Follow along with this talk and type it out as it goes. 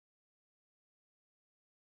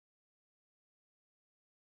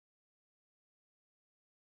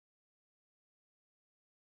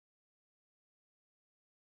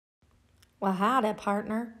Well, howdy,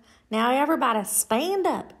 partner. Now everybody stand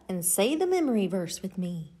up and say the memory verse with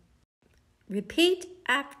me. Repeat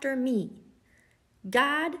after me.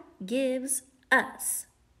 God gives us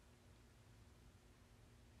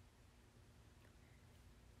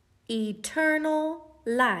eternal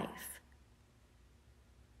life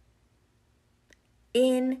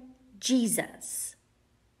in Jesus.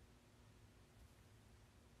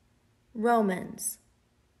 Romans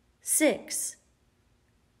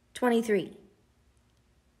 6:23.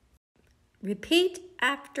 Repeat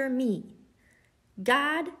after me.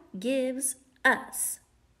 God gives us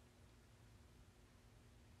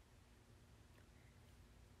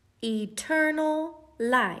eternal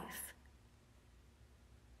life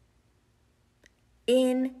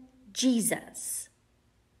in Jesus.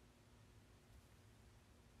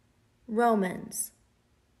 Romans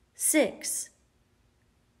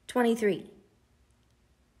 6:23.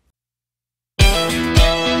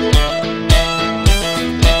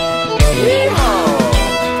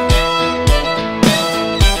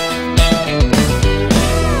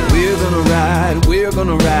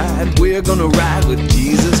 We're gonna ride with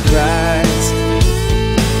Jesus Christ.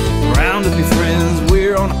 Round up your friends,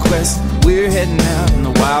 we're on a quest. We're heading out in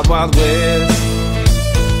the wild, wild west.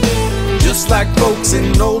 Just like folks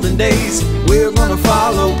in olden days, we're gonna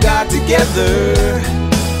follow God together.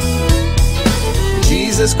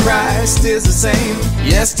 Jesus Christ is the same,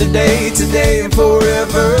 yesterday, today, and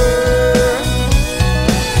forever.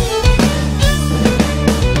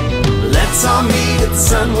 Let's all meet at the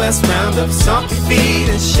Sun-West Roundup. Stomp your feet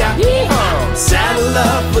and shout, yeehaw! Saddle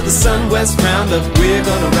up for the Sun-West Roundup. We're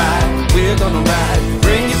gonna ride, we're gonna ride.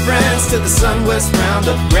 Bring your friends to the Sun-West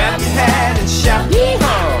Roundup. Grab your hat and shout,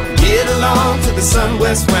 yeehaw! Get along to the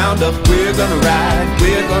Sun-West Roundup. We're gonna ride,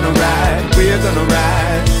 we're gonna ride, we're gonna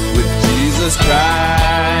ride with Jesus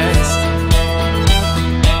Christ.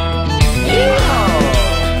 Yeehaw!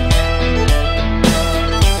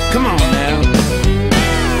 Come on now.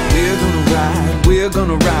 We're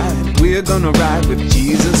gonna ride with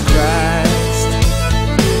Jesus Christ.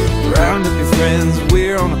 Round up your friends,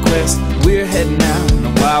 we're on a quest. We're heading out in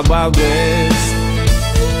the wild, wild west.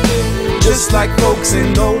 Just like folks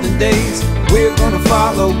in olden days, we're gonna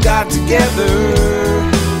follow God together.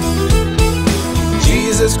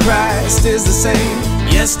 Jesus Christ is the same,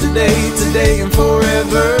 yesterday, today, and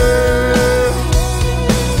forever.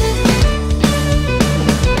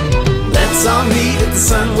 Let's all meet at the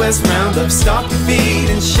Sun-West Roundup. Stomp your feet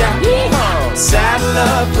and shout, yeehaw! Saddle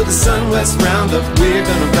up for the Sun-West Roundup. We're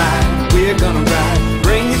gonna ride, we're gonna ride.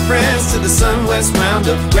 Bring your friends to the Sun-West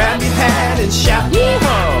Roundup. Grab your hat and shout,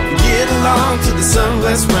 yeehaw! Get along to the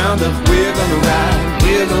Sun-West Roundup. We're gonna ride,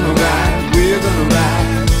 we're gonna ride, we're gonna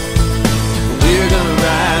ride